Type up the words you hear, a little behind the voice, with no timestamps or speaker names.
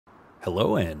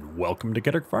Hello and welcome to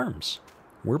Getter Farms.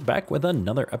 We're back with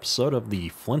another episode of the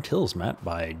Flint Hills map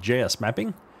by JS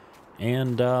Mapping.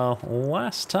 And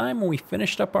last time we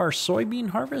finished up our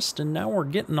soybean harvest, and now we're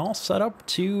getting all set up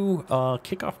to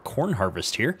kick off corn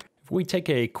harvest here. If we take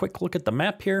a quick look at the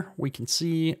map here, we can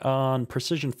see on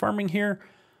precision farming here,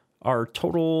 our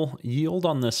total yield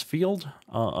on this field.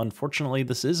 Unfortunately,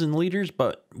 this is in liters,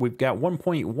 but we've got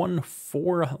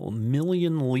 1.14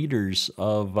 million liters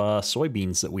of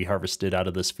soybeans that we harvested out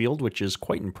of this field, which is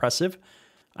quite impressive.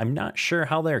 I'm not sure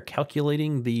how they're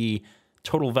calculating the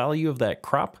total value of that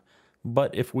crop,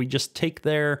 but if we just take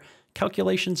their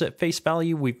calculations at face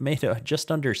value, we've made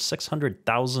just under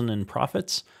 600,000 in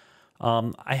profits.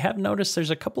 I have noticed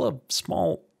there's a couple of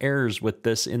small errors with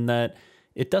this in that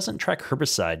it doesn't track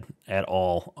herbicide at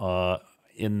all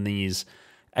in these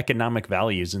economic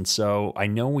values. And so I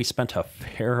know we spent a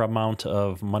fair amount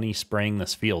of money spraying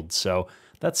this field. So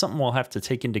that's something we'll have to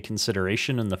take into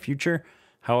consideration in the future.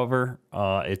 However,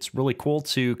 it's really cool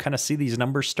to kind of see these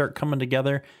numbers start coming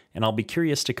together. And I'll be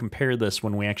curious to compare this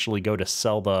when we actually go to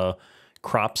sell the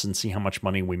crops and see how much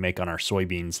money we make on our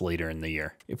soybeans later in the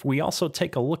year. If we also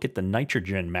take a look at the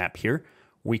nitrogen map here,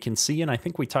 we can see, and I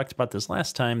think we talked about this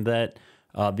last time, that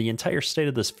the entire state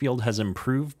of this field has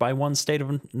improved by 1 state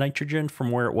of nitrogen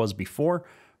from where it was before,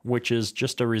 which is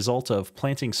just a result of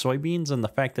planting soybeans and the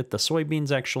fact that the soybeans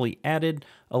actually added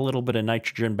a little bit of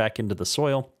nitrogen back into the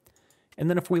soil. And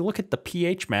then if we look at the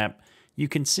pH map, you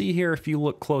can see here, if you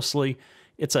look closely,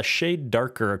 it's a shade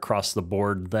darker across the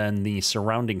board than the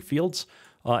surrounding fields.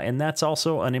 And that's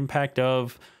also an impact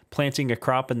of planting a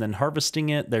crop and then harvesting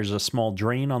it. There's a small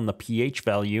drain on the pH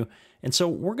value. And so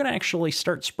we're going to actually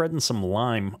start spreading some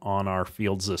lime on our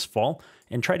fields this fall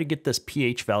and try to get this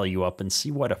pH value up and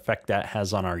see what effect that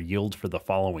has on our yield for the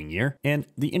following year. And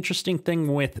the interesting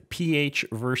thing with pH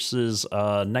versus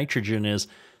nitrogen is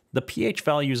the pH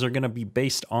values are going to be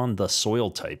based on the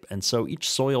soil type. And so each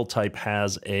soil type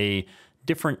has a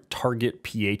different target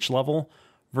pH level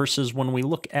versus when we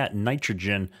look at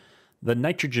nitrogen, the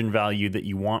nitrogen value that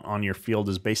you want on your field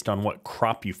is based on what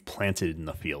crop you've planted in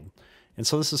the field. And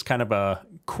so this is kind of a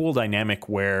cool dynamic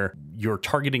where you're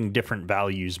targeting different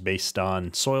values based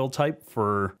on soil type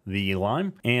for the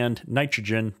lime and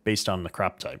nitrogen based on the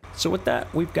crop type. So with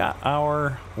that, we've got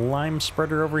our lime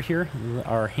spreader over here,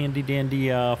 our handy dandy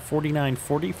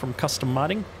 4940 from Custom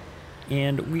Modding.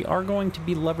 And we are going to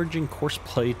be leveraging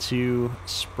CoursePlay to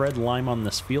spread lime on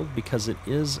this field because it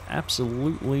is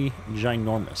absolutely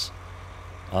ginormous.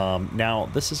 Now,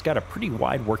 this has got a pretty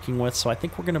wide working width, so I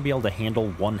think we're going to be able to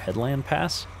handle one headland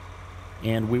pass.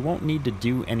 And we won't need to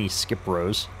do any skip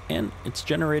rows. And it's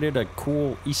generated a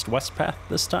cool east-west path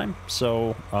this time.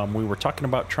 So we were talking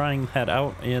about trying that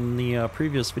out in the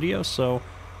previous video, so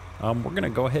we're going to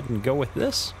go ahead and go with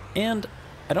this. And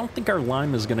I don't think our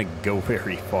lime is going to go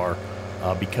very far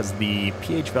because the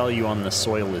pH value on the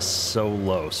soil is so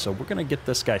low. So we're going to get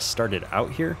this guy started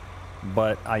out here.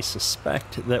 But I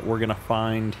suspect that we're going to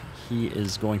find he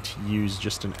is going to use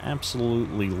just an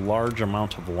absolutely large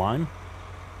amount of lime.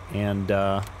 And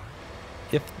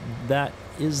if that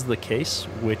is the case,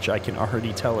 which I can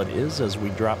already tell it is as we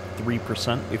drop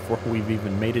 3% before we've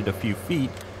even made it a few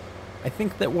feet, I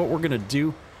think that what we're going to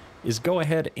do is go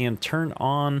ahead and turn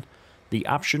on the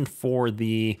option for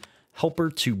the helper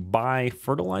to buy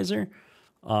fertilizer.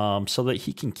 So that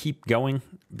he can keep going,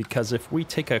 because if we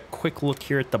take a quick look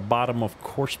here at the bottom of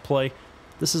CoursePlay,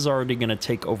 this is already going to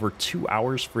take over 2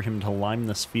 hours for him to lime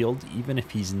this field, even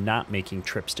if he's not making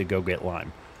trips to go get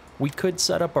lime. We could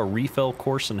set up a refill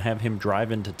course and have him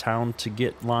drive into town to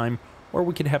get lime, or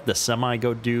we could have the semi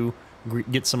go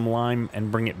get some lime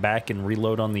and bring it back and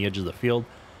reload on the edge of the field,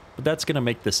 but that's going to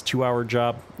make this 2-hour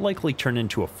job likely turn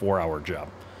into a 4-hour job.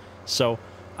 So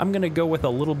I'm going to go with a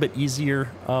little bit easier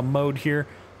mode here,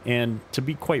 and to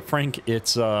be quite frank,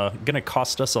 it's going to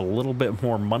cost us a little bit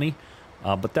more money,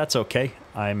 but that's okay.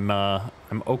 I'm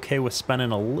okay with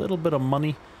spending a little bit of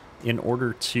money in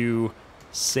order to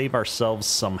save ourselves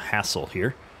some hassle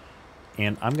here.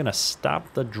 And I'm going to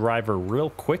stop the driver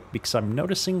real quick because I'm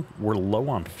noticing we're low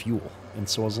on fuel. And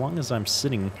so as long as I'm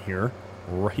sitting here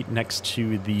right next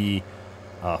to the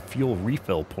fuel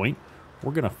refill point,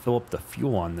 we're going to fill up the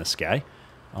fuel on this guy.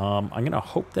 I'm going to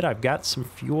hope that I've got some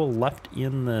fuel left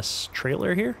in this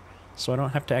trailer here, so I don't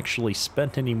have to actually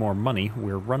spend any more money.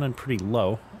 We're running pretty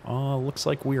low. Looks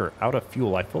like we are out of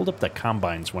fuel. I filled up the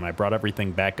combines when I brought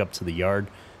everything back up to the yard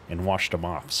and washed them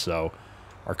off. So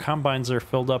our combines are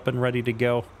filled up and ready to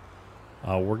go.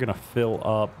 We're going to fill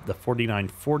up the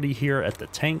 4940 here at the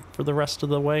tank for the rest of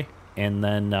the way, and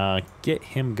then get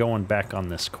him going back on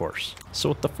this course. So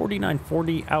with the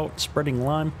 4940 out spreading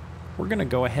lime, we're going to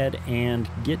go ahead and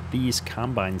get these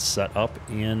combines set up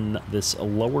in this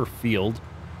lower field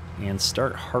and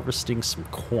start harvesting some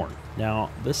corn.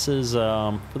 Now, this is,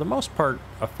 for the most part,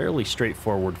 a fairly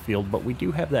straightforward field, but we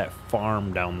do have that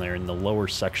farm down there in the lower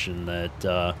section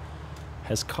that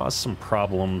has caused some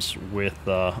problems with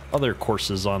other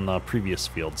courses on the previous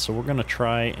field. So we're going to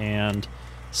try and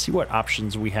see what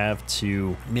options we have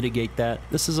to mitigate that.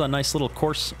 This is a nice little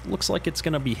course. Looks like it's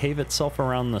going to behave itself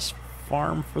around this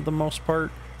farm for the most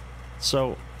part.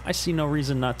 So I see no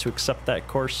reason not to accept that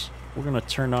course. We're going to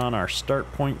turn on our start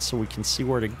point so we can see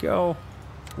where to go.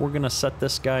 We're going to set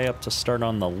this guy up to start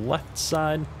on the left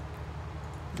side.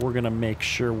 We're going to make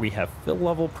sure we have fill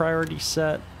level priority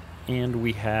set, and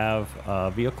we have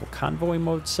vehicle convoy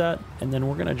mode set, and then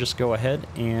we're going to just go ahead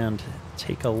and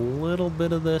take a little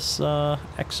bit of this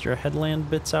extra headland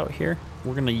bits out here.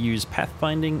 We're going to use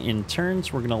pathfinding in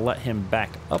turns. We're going to let him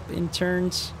back up in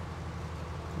turns.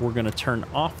 We're going to turn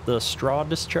off the straw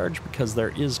discharge because there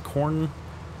is corn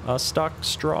stock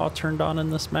straw turned on in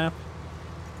this map.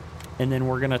 And then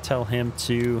we're going to tell him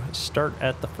to start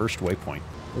at the first waypoint.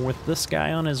 With this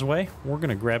guy on his way, we're going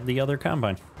to grab the other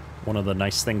combine. One of the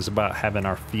nice things about having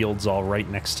our fields all right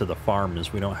next to the farm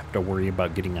is we don't have to worry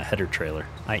about getting a header trailer.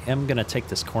 I am going to take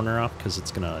this corner off because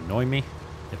it's going to annoy me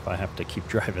if I have to keep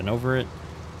driving over it.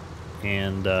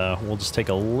 And we'll just take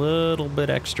a little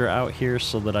bit extra out here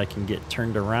so that I can get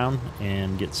turned around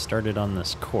and get started on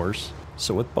this course.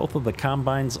 So with both of the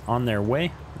combines on their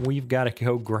way, we've got to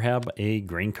go grab a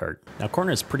grain cart. Now,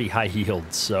 corn is pretty high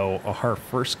yield, so our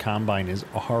first combine is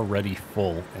already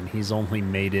full, and he's only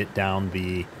made it down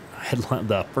the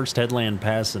first headland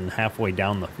pass and halfway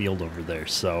down the field over there.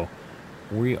 So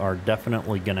we are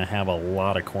definitely going to have a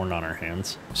lot of corn on our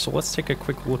hands. So let's take a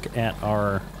quick look at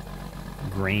our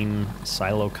grain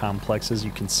silo complex. As you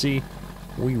can see,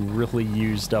 we really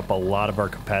used up a lot of our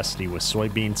capacity with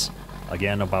soybeans.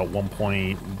 Again, about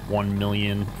 1.1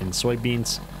 million in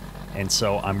soybeans. And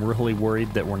so I'm really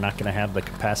worried that we're not going to have the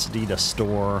capacity to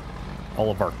store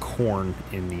all of our corn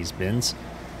in these bins.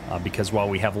 Because while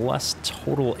we have less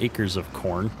total acres of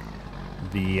corn,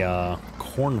 the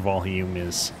corn volume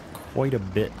is quite a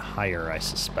bit higher, I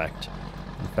suspect.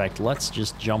 In fact, let's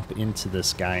just jump into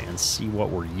this guy and see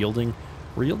what we're yielding.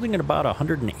 We're yielding at about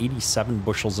 187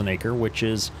 bushels an acre, which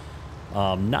is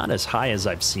not as high as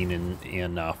I've seen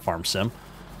in Farm Sim,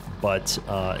 but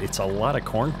it's a lot of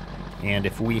corn. And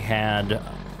if we had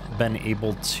been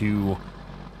able to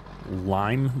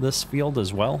lime this field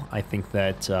as well, I think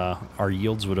that our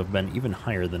yields would have been even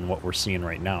higher than what we're seeing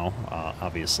right now,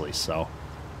 obviously. So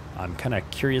I'm kind of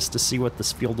curious to see what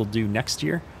this field will do next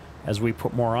year as we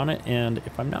put more on it. And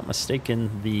if I'm not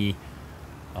mistaken, the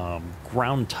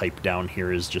ground type down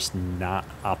here is just not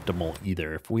optimal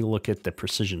either. If we look at the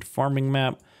precision farming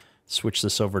map, switch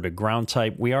this over to ground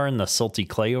type, we are in the silty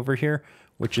clay over here,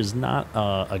 which is not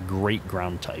a great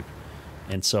ground type.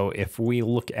 And so if we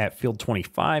look at field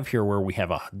 25 here, where we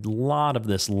have a lot of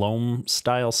this loam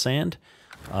style sand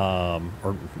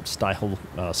or style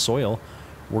soil,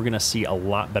 we're going to see a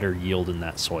lot better yield in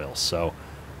that soil. So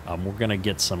we're going to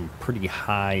get some pretty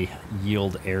high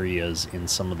yield areas in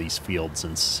some of these fields,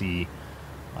 and see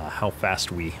how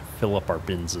fast we fill up our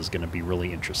bins is going to be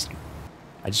really interesting.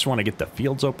 I just want to get the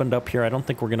fields opened up here. I don't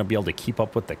think we're going to be able to keep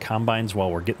up with the combines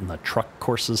while we're getting the truck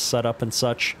courses set up and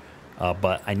such,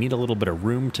 but I need a little bit of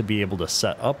room to be able to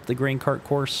set up the grain cart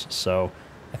course. So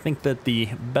I think that the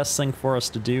best thing for us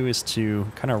to do is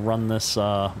to kind of run this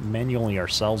manually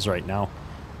ourselves right now,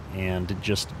 and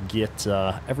just get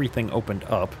everything opened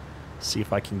up. See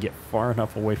if I can get far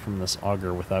enough away from this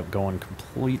auger without going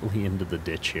completely into the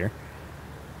ditch here.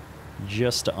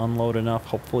 Just to unload enough.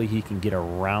 Hopefully he can get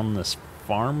around this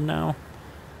farm now,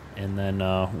 and then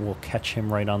we'll catch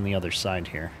him right on the other side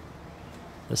here.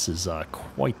 This is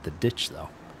quite the ditch, though.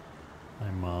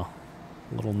 I'm a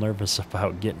little nervous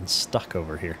about getting stuck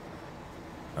over here.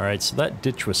 Alright, so that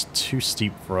ditch was too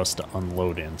steep for us to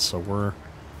unload in, so we're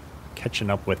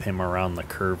catching up with him around the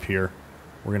curve here.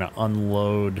 We're going to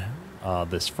unload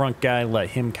this front guy, let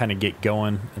him kind of get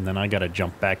going, and then I got to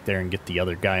jump back there and get the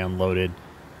other guy unloaded,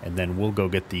 and then we'll go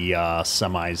get the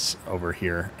semis over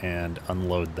here and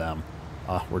unload them.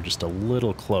 We're just a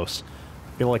little close.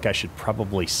 I feel like I should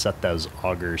probably set those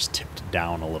augers tipped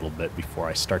down a little bit before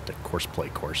I start the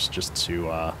CoursePlay course, just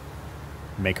to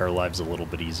make our lives a little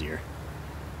bit easier.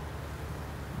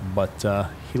 But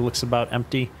he looks about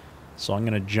empty, so I'm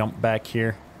going to jump back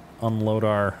here, unload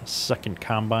our second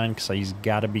combine, because he's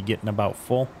got to be getting about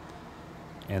full,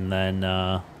 and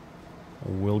then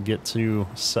we'll get to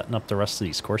setting up the rest of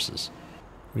these courses.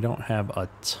 We don't have a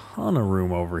ton of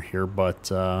room over here,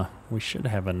 but we should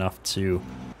have enough to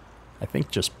I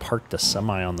think just park the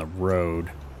semi on the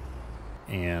road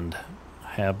and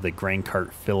have the grain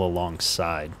cart fill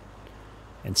alongside.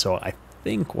 And so I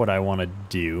think what I want to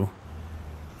do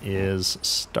is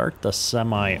start the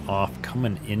semi off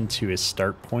coming into his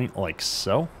start point like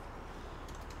so.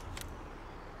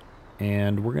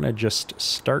 And we're going to just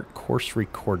start course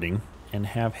recording and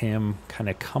have him kind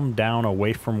of come down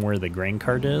away from where the grain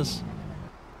cart is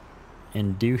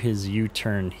and do his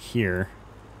U-turn here.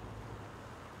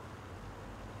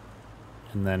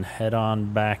 And then head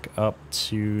on back up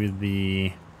to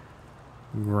the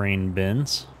grain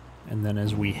bins. And then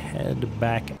as we head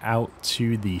back out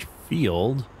to the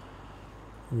field,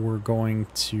 we're going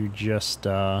to just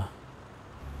try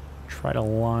to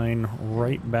line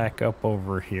right back up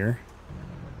over here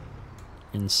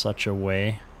in such a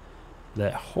way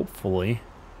that hopefully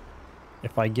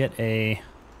if I get a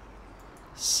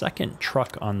second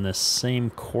truck on this same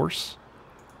course,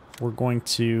 we're going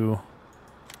to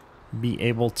be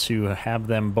able to have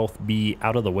them both be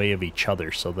out of the way of each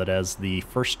other, so that as the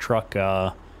first truck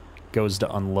goes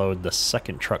to unload, the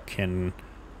second truck can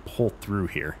pull through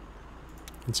here.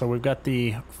 And so we've got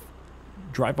the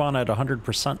drive on at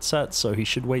 100% set, so he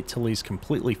should wait till he's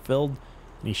completely filled,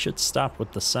 and he should stop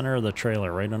with the center of the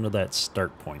trailer right under that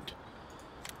start point.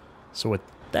 So with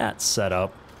that set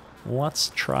up,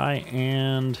 let's try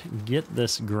and get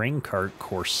this grain cart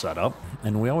course set up.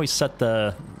 And we always set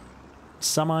the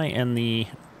semi and the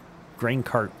grain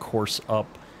cart course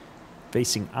up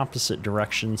facing opposite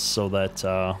directions so that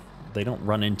they don't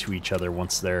run into each other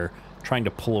once they're trying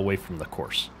to pull away from the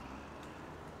course.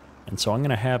 And so I'm going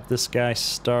to have this guy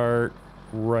start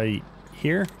right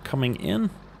here, coming in.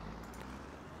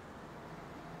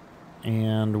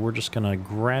 And we're just going to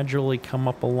gradually come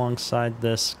up alongside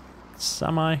this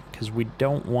semi because we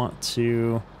don't want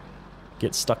to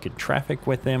get stuck in traffic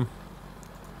with him.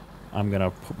 I'm going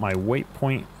to put my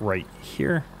waypoint right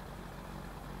here.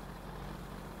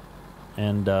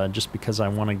 And just because I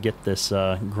want to get this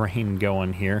grain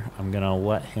going here, I'm going to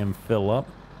let him fill up.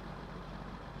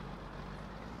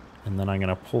 And then I'm going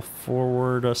to pull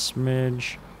forward a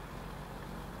smidge.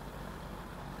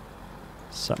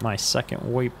 Set my second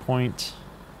waypoint.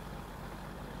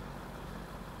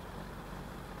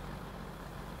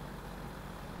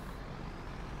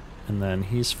 And then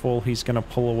he's full, he's going to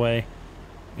pull away.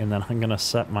 And then I'm going to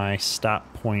set my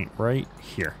stop point right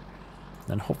here.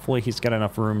 Then hopefully he's got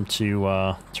enough room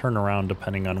to turn around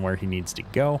depending on where he needs to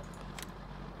go.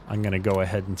 I'm going to go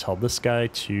ahead and tell this guy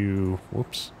to,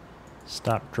 whoops,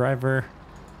 stop driver,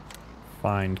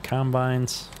 find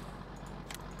combines.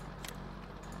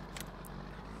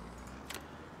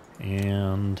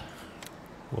 And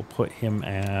we'll put him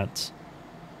at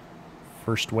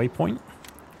first waypoint.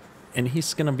 And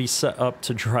he's going to be set up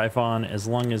to drive on as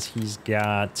long as he's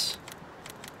got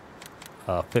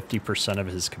 50% of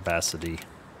his capacity.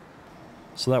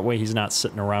 So that way he's not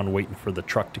sitting around waiting for the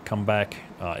truck to come back.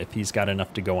 If he's got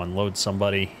enough to go unload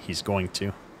somebody, he's going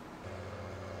to.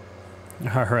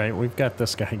 All right, we've got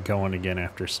this guy going again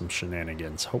after some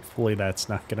shenanigans. Hopefully that's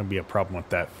not going to be a problem with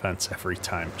that fence every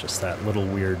time, just that little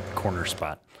weird corner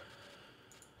spot.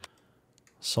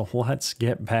 So let's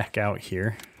get back out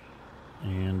here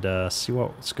and see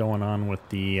what's going on with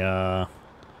the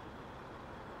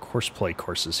CoursePlay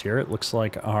courses here. It looks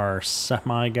like our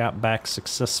semi got back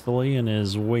successfully and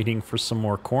is waiting for some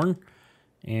more corn.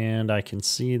 And I can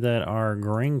see that our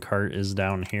grain cart is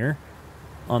down here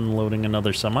unloading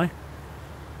another semi.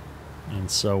 And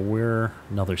so we're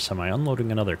another semi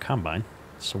unloading another combine.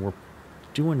 So we're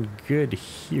doing good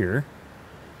here.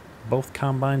 Both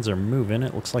combines are moving.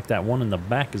 It looks like that one in the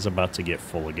back is about to get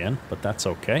full again, but that's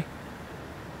okay.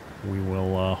 We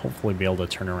will hopefully be able to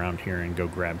turn around here and go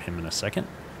grab him in a second.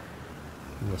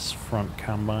 This front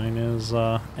combine is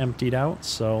emptied out,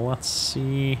 so let's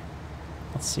see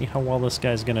how well this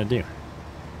guy's gonna do.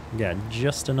 We got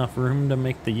just enough room to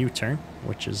make the U-turn,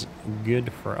 which is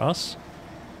good for us.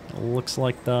 It looks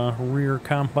like the rear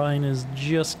combine is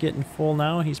just getting full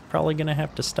now. He's probably gonna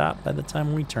have to stop by the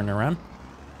time we turn around.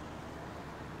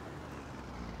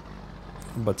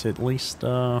 But at least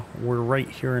we're right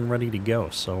here and ready to go,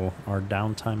 so our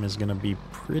downtime is gonna be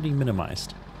pretty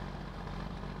minimized.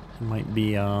 He might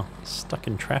be stuck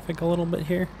in traffic a little bit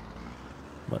here,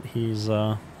 but he's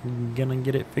gonna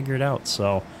get it figured out.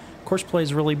 So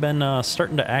CoursePlay's really been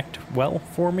starting to act well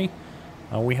for me.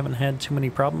 We haven't had too many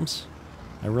problems.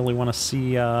 I really want to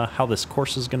see how this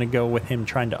course is going to go with him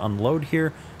trying to unload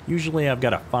here. Usually I've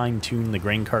got to fine-tune the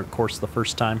grain cart course the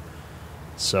first time,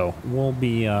 so we'll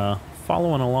be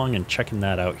following along and checking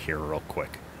that out here real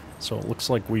quick. So it looks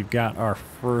like we've got our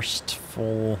first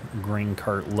full grain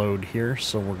cart load here,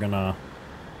 so we're gonna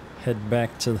head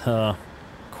back to the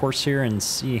course here and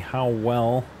see how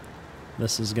well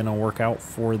this is going to work out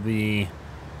for the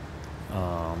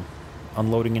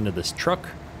unloading into this truck.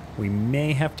 We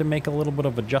may have to make a little bit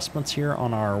of adjustments here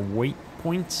on our weight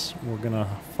points. We're going to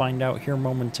find out here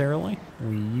momentarily.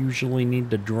 We usually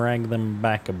need to drag them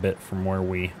back a bit from where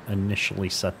we initially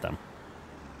set them.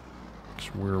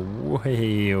 We're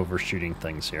way overshooting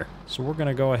things here. So we're going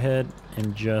to go ahead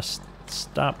and just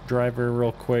stop driver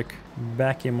real quick,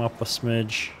 back him up a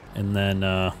smidge, and then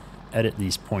edit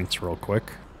these points real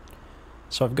quick.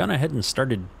 So I've gone ahead and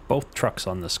started both trucks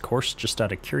on this course just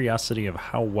out of curiosity of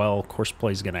how well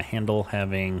CoursePlay is going to handle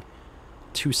having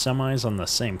two semis on the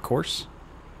same course.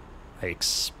 I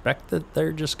expect that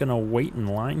they're just going to wait in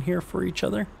line here for each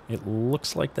other. It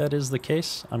looks like that is the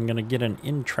case. I'm going to get an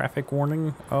in-traffic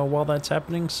warning while that's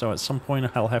happening, so at some point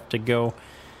I'll have to go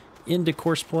into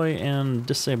CoursePlay and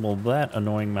disable that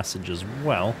annoying message as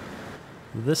well.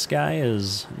 This guy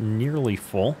is nearly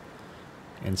full,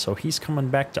 and so he's coming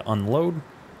back to unload.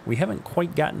 We haven't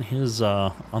quite gotten his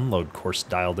unload course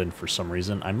dialed in for some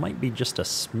reason. I might be just a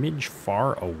smidge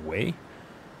far away.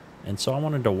 And so I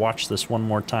wanted to watch this one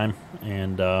more time,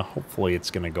 and hopefully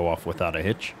it's going to go off without a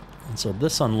hitch. And so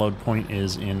this unload point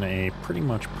is in a pretty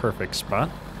much perfect spot.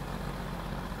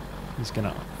 He's going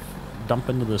to dump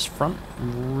into this front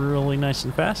really nice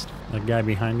and fast. The guy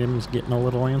behind him is getting a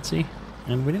little antsy,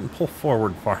 and we didn't pull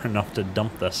forward far enough to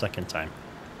dump the second time.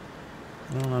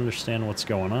 I don't understand what's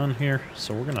going on here,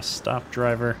 so we're going to stop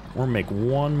driver. We'll make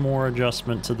one more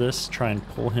adjustment to this, try and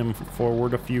pull him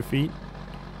forward a few feet,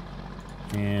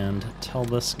 and tell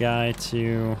this guy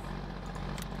to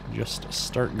just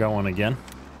start going again.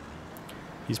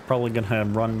 He's probably going to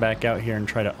run back out here and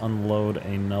try to unload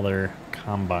another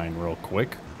combine real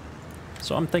quick.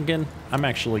 So I'm thinking I'm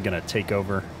actually going to take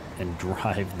over and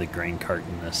drive the grain cart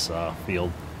in this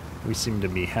field. We seem to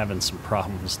be having some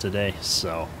problems today,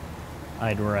 so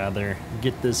I'd rather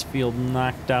get this field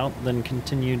knocked out than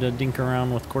continue to dink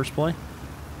around with CoursePlay.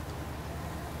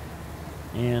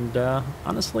 And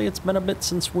honestly, it's been a bit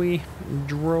since we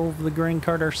drove the grain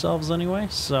cart ourselves anyway,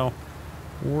 so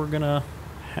we're gonna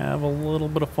have a little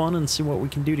bit of fun and see what we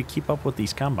can do to keep up with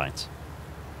these combines.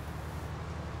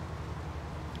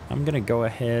 I'm gonna go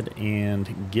ahead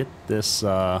and get this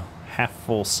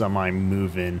half-full semi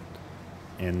moving,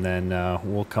 and then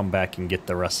we'll come back and get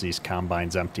the rest of these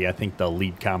combines empty. I think the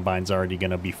lead combine's already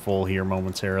gonna be full here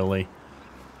momentarily.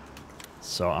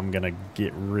 So I'm going to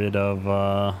get rid of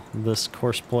this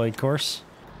CoursePlay course,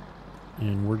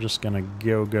 and we're just going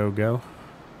to go.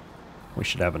 We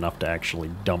should have enough to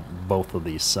actually dump both of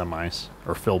these semis,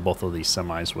 or fill both of these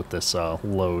semis with this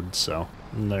load, so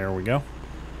there we go.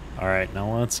 Alright,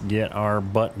 now let's get our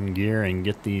butt in gear and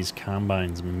get these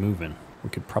combines moving. We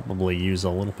could probably use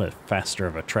a little bit faster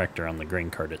of a tractor on the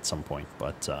grain cart at some point,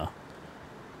 but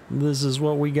this is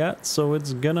what we got, so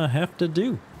it's going to have to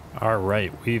do.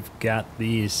 Alright, we've got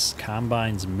these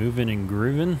combines moving and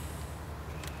grooving.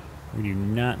 We do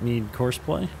not need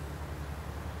CoursePlay.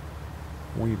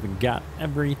 We've got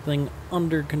everything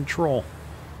under control.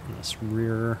 This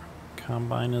rear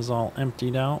combine is all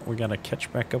emptied out. We got to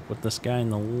catch back up with this guy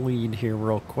in the lead here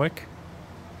real quick.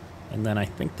 And then I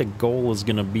think the goal is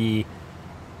going to be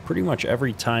pretty much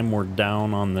every time we're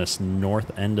down on this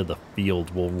north end of the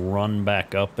field, we'll run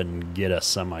back up and get a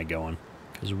semi going.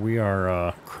 Because we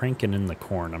are cranking in the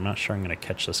corn. I'm not sure I'm going to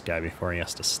catch this guy before he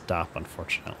has to stop,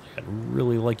 unfortunately. I'd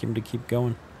really like him to keep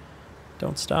going.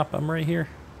 Don't stop, I'm right here.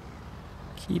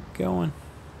 Keep going.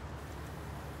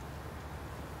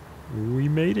 We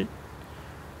made it.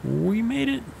 We made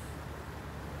it.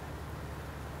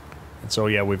 And so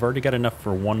yeah, we've already got enough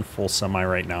for one full semi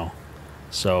right now.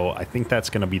 So I think that's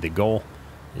going to be the goal,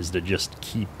 is to just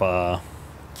keep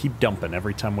dumping.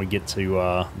 Every time we get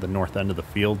to the north end of the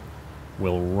field,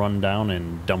 we'll run down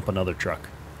and dump another truck.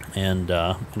 And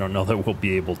I don't know that we'll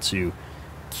be able to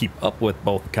keep up with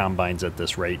both combines at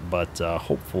this rate, but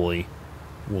hopefully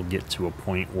we'll get to a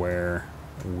point where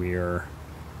we're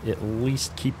at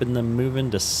least keeping them moving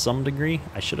to some degree.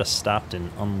 I should have stopped and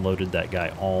unloaded that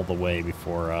guy all the way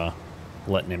before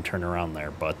letting him turn around there,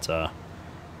 but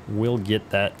we'll get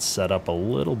that set up a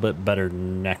little bit better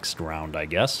next round, I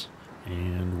guess.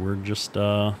 And we're just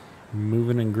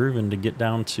moving and grooving to get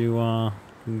down to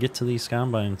get to these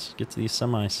combines, get to these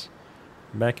semis.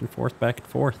 Back and forth, back and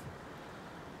forth.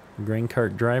 The grain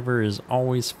cart driver is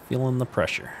always feeling the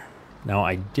pressure. Now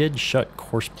I did shut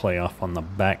CoursePlay off on the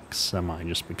back semi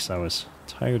just because I was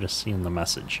tired of seeing the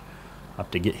message. I'll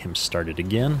have to get him started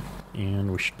again,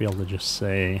 and we should be able to just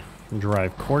say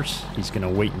drive course. He's going to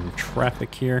wait in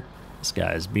traffic here. This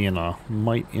guy is being a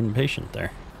mite impatient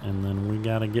there. And then we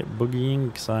gotta get boogieing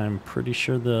because I'm pretty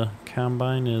sure the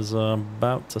combine is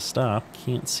about to stop.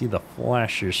 Can't see the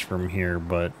flashers from here,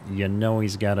 but you know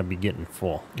he's gotta be getting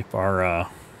full. If our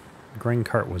grain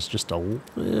cart was just a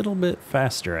little bit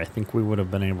faster, I think we would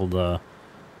have been able to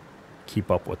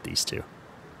keep up with these two.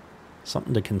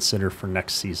 Something to consider for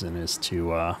next season is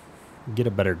to get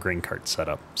a better grain cart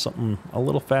setup. Something a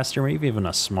little faster, maybe even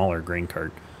a smaller grain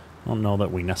cart. I don't know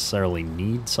that we necessarily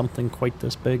need something quite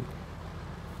this big.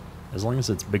 As long as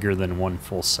it's bigger than one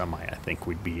full semi, I think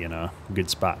we'd be in a good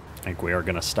spot. I think we are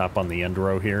going to stop on the end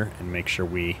row here and make sure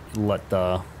we let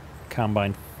the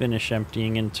combine finish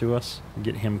emptying into us.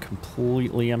 Get him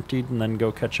completely emptied and then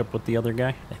go catch up with the other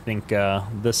guy. I think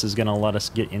this is going to let us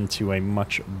get into a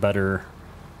much better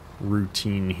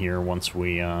routine here once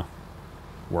we're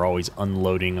always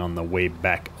unloading on the way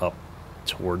back up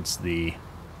towards the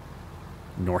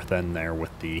north end there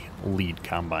with the lead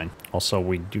combine. Also,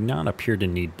 we do not appear to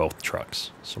need both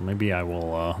trucks, so maybe I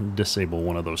will disable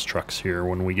one of those trucks here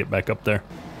when we get back up there.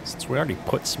 Since we already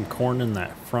put some corn in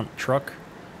that front truck,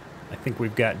 I think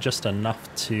we've got just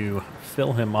enough to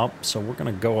fill him up, so we're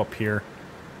going to go up here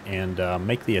and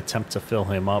make the attempt to fill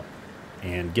him up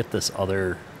and get this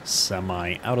other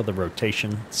semi out of the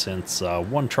rotation, since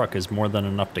one truck is more than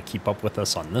enough to keep up with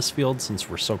us on this field since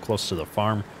we're so close to the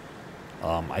farm.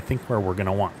 I think where we're going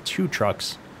to want two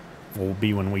trucks will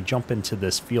be when we jump into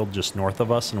this field just north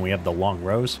of us and we have the long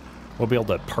rows. We'll be able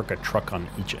to park a truck on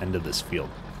each end of this field.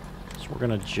 So we're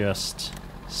going to just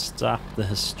stop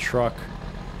this truck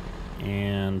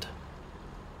and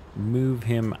move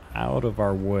him out of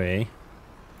our way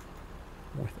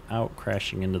without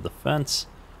crashing into the fence.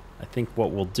 I think what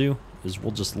we'll do is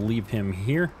we'll just leave him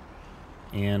here.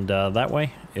 And that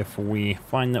way, if we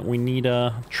find that we need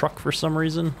a truck for some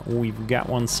reason, we've got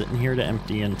one sitting here to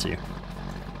empty into.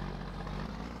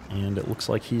 And it looks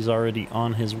like he's already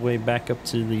on his way back up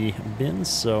to the bins,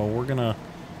 so we're gonna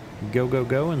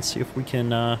go and see if we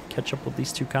can catch up with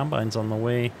these two combines on the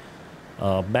way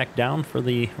back down for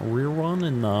the rear one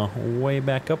and the way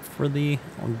back up for the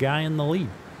guy in the lead.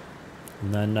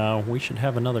 And then we should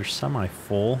have another semi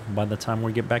full by the time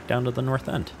we get back down to the north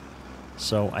end.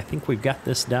 So I think we've got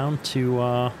this down to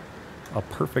a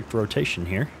perfect rotation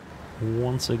here.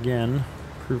 Once again,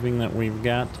 proving that we've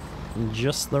got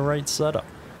just the right setup.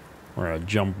 We're going to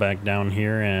jump back down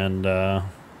here and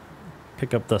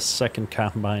pick up the second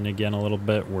combine again a little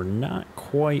bit. We're not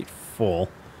quite full.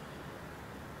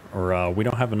 Or we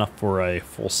don't have enough for a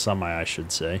full semi, I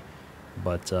should say.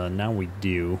 But now we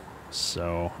do.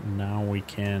 So now we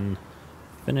can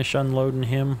finish unloading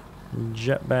him,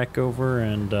 jet back over,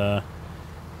 and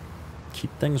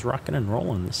keep things rocking and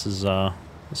rolling. This is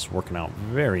working out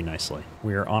very nicely.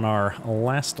 We are on our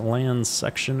last land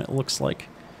section, it looks like.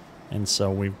 And so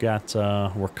we've got,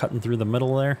 we're cutting through the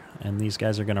middle there, and these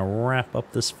guys are going to wrap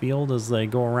up this field as they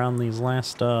go around these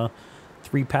last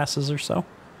 3 passes or so.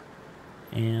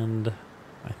 And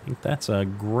I think that's a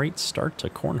great start to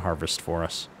corn harvest for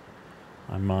us.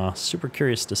 I'm super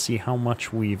curious to see how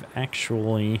much we've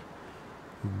actually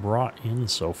brought in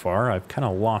so far. I've kind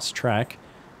of lost track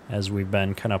as we've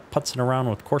been kind of putzing around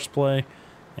with CoursePlay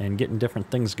and getting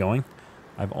different things going.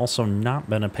 I've also not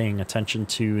been paying attention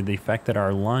to the fact that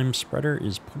our lime spreader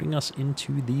is putting us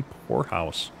into the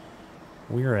poorhouse.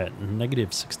 We're at negative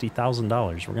 $60,000.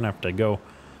 We're going to have to go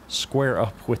square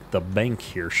up with the bank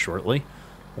here shortly.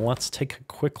 Let's take a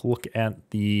quick look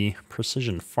at the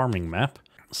precision farming map.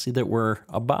 See that we're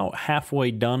about halfway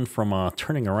done from a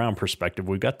turning around perspective.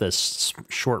 We've got this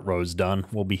short rows done.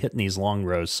 We'll be hitting these long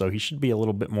rows, so he should be a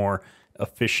little bit more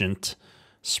efficient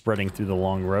spreading through the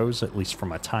long rows, at least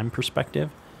from a time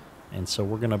perspective. And so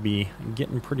we're going to be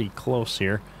getting pretty close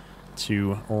here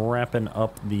to wrapping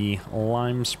up the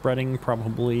lime spreading,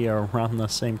 probably around the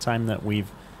same time that we've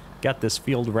got this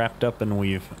field wrapped up and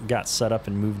we've got set up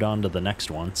and moved on to the next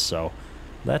one. So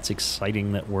that's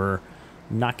exciting that we're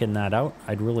knocking that out.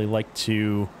 I'd really like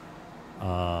to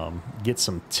get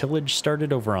some tillage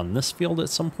started over on this field at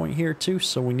some point here too,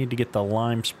 so we need to get the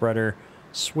lime spreader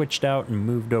switched out and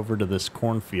moved over to this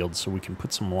cornfield so we can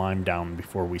put some lime down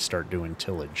before we start doing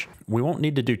tillage. We won't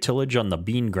need to do tillage on the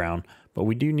bean ground, but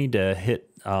we do need to hit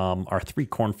our 3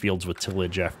 cornfields with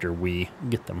tillage after we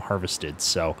get them harvested.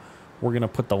 So we're going to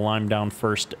put the lime down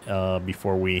first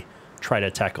before we try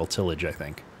to tackle tillage, I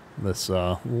think. This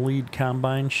lead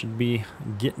combine should be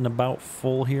getting about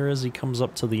full here as he comes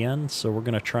up to the end, so we're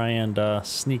going to try and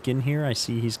sneak in here. I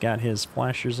see he's got his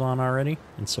flashers on already,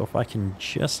 and so if I can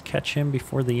just catch him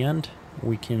before the end,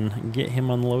 we can get him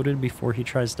unloaded before he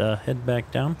tries to head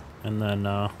back down. And then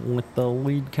with the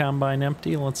lead combine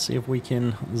empty, let's see if we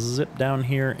can zip down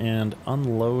here and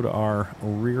unload our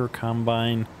rear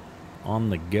combine on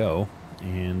the go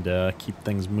and keep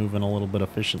things moving a little bit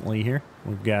efficiently here.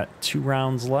 We've got 2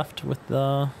 rounds left with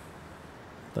the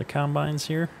combines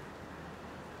here,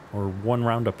 or 1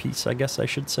 round apiece, I guess I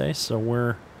should say. So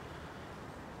we're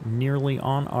nearly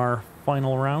on our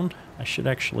final round. I should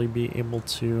actually be able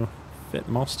to fit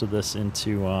most of this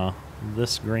into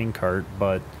this grain cart,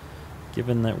 but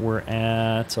given that we're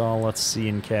at, let's see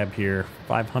in cab here,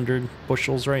 500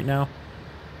 bushels right now,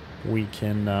 we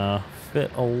can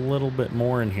fit a little bit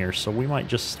more in here. So we might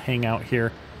just hang out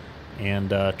here and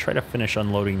try to finish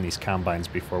unloading these combines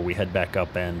before we head back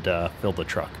up and fill the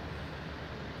truck.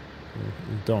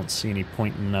 Don't see any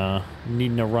point in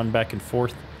needing to run back and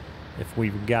forth. If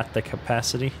we've got the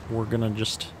capacity, we're going to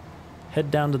just head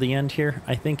down to the end here,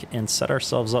 I think, and set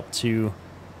ourselves up to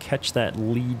catch that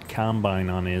lead combine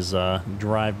on his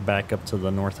drive back up to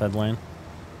the North Headland.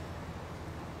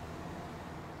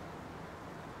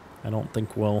 I don't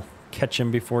think we'll catch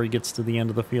him before he gets to the end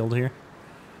of the field here.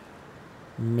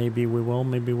 Maybe we will,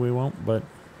 maybe we won't, but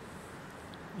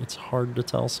it's hard to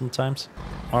tell sometimes.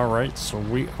 All right, so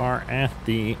we are at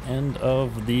the end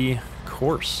of the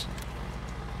course.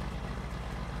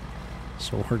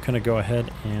 So we're going to go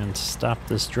ahead and stop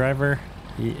this driver.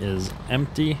 He is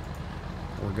empty.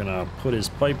 We're going to put his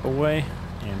pipe away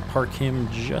and park him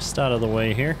just out of the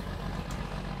way here.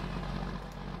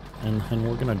 And then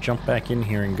we're going to jump back in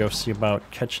here and go see about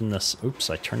catching this. Oops,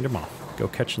 I turned him off. Go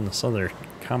catching this other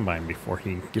combine before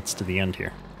he gets to the end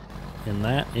here. And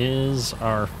that is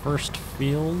our first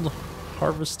field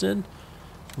harvested,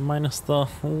 minus the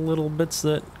little bits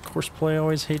that CoursePlay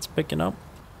always hates picking up.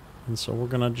 And so we're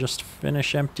going to just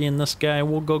finish emptying this guy.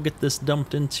 We'll go get this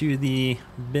dumped into the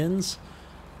bins,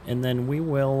 and then we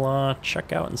will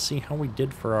check out and see how we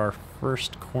did for our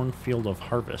first cornfield of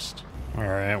harvest. All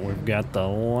right, we've got the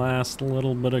last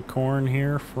little bit of corn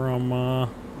here from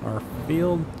our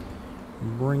field.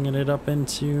 Bringing it up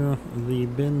into the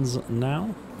bins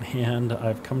now, and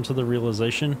I've come to the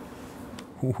realization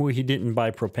we didn't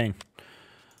buy propane.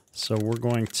 So we're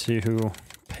going to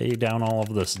pay down all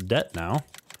of this debt now.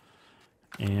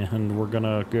 And we're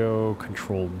gonna go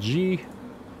Control G,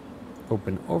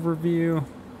 open overview,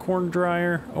 corn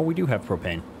dryer. Oh, we do have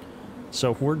propane.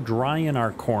 So if we're drying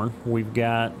our corn, we've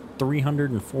got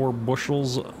 304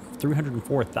 bushels,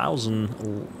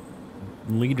 304,000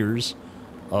 liters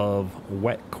of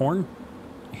wet corn,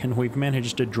 and we've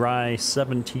managed to dry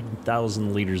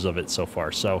 17,000 liters of it so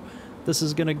far. So this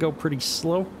is gonna go pretty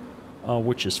slow,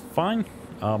 which is fine,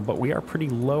 but we are pretty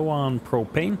low on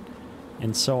propane.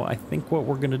 And so I think what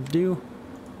we're going to do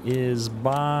is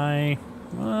buy,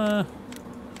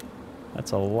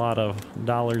 that's a lot of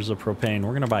dollars of propane. We're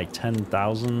going to buy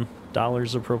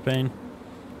 $10,000 of propane.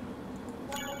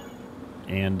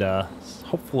 And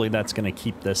hopefully that's going to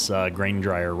keep this grain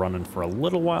dryer running for a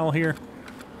little while here.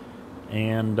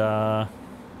 And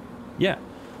yeah,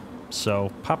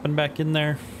 so popping back in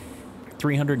there,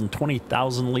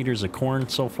 320,000 liters of corn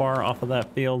so far off of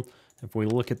that field. If we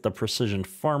look at the precision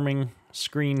farming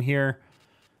screen here,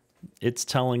 it's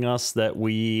telling us that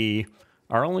we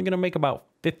are only going to make about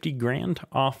 50 grand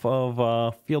off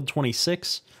of field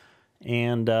 26,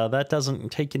 and that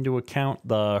doesn't take into account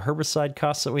the herbicide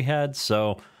costs that we had.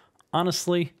 So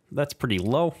honestly, that's pretty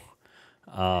low,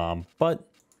 but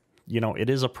you know,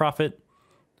 it is a profit.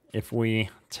 If we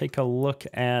take a look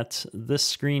at this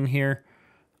screen here,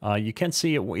 you can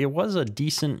see it was a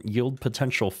decent yield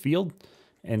potential field.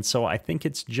 And so I think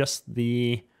it's just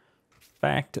the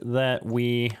fact that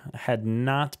we had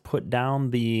not put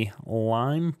down the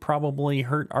lime probably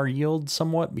hurt our yield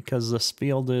somewhat, because this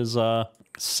field is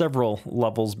several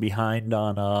levels behind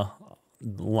on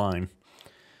lime.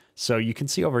 So you can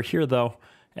see over here, though,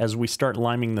 as we start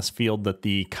liming this field, that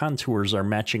the contours are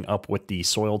matching up with the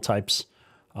soil types,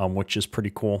 which is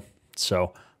pretty cool.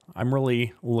 So I'm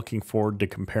really looking forward to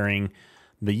comparing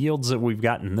the yields that we've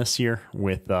gotten this year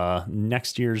with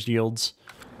next year's yields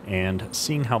and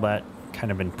seeing how that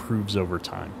kind of improves over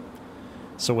time.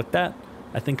 So with that,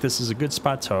 I think this is a good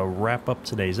spot to wrap up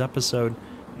today's episode.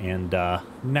 And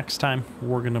next time,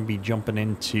 we're going to be jumping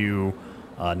into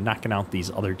knocking out these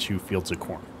other 2 fields of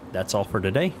corn. That's all for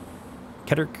today.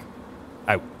 Kedrick,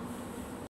 out.